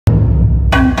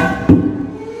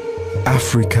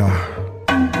Africa,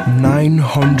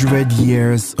 900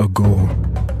 years ago.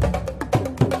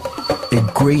 A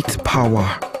great power,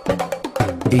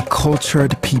 a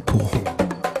cultured people.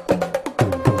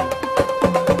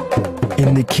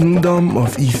 In the kingdom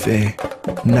of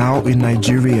Ife, now in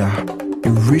Nigeria, a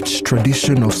rich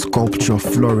tradition of sculpture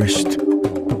flourished,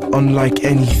 unlike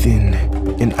anything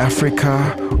in Africa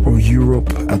or Europe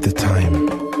at the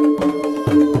time.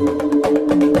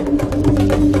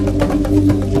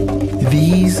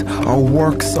 These are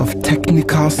works of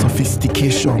technical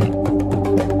sophistication,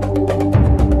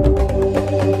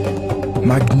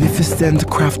 magnificent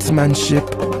craftsmanship,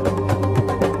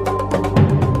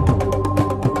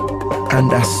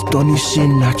 and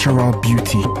astonishing natural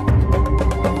beauty.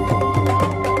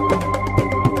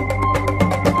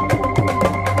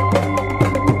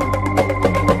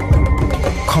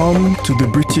 Come to the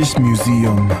British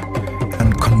Museum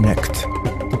and connect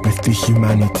with the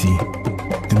humanity,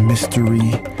 the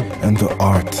mystery, and the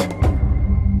art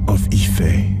of Ife.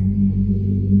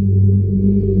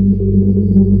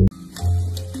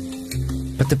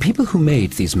 But the people who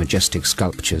made these majestic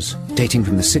sculptures, dating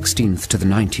from the 16th to the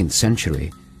 19th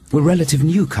century, were relative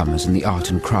newcomers in the art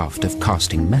and craft of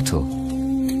casting metal.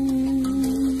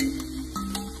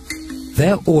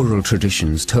 Their oral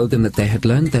traditions told them that they had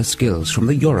learned their skills from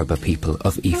the Yoruba people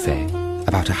of Ife,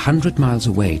 about 100 miles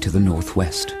away to the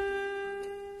northwest.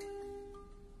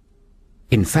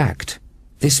 In fact,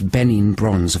 this Benin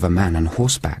bronze of a man on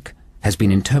horseback has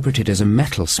been interpreted as a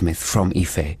metalsmith from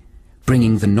Ife,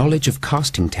 bringing the knowledge of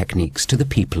casting techniques to the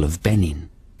people of Benin.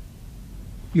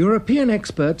 European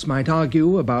experts might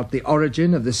argue about the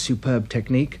origin of this superb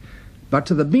technique, but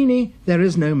to the Bini there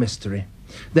is no mystery.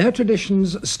 Their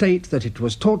traditions state that it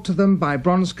was taught to them by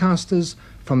bronze casters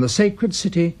from the sacred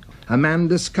city. A man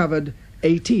discovered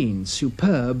 18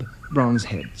 superb bronze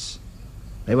heads.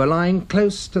 They were lying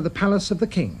close to the palace of the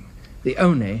king, the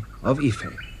One of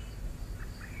Ife.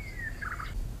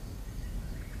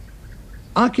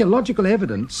 Archaeological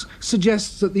evidence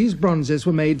suggests that these bronzes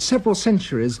were made several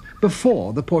centuries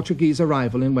before the Portuguese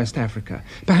arrival in West Africa,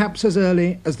 perhaps as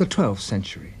early as the 12th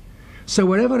century. So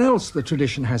wherever else the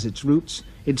tradition has its roots,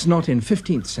 it's not in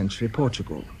 15th century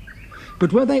Portugal.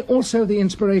 But were they also the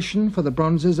inspiration for the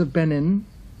bronzes of Benin?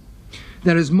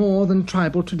 There is more than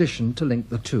tribal tradition to link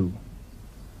the two.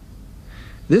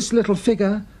 This little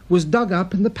figure was dug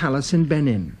up in the palace in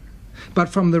Benin, but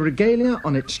from the regalia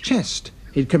on its chest,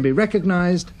 it can be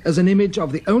recognized as an image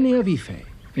of the One of Ife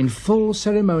in full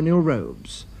ceremonial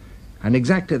robes, and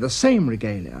exactly the same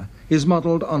regalia is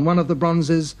modelled on one of the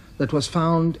bronzes that was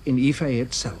found in Ife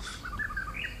itself.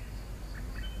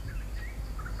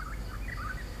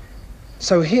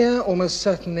 So here, almost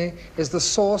certainly, is the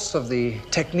source of the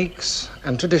techniques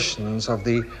and traditions of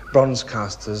the bronze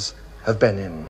casters of Benin.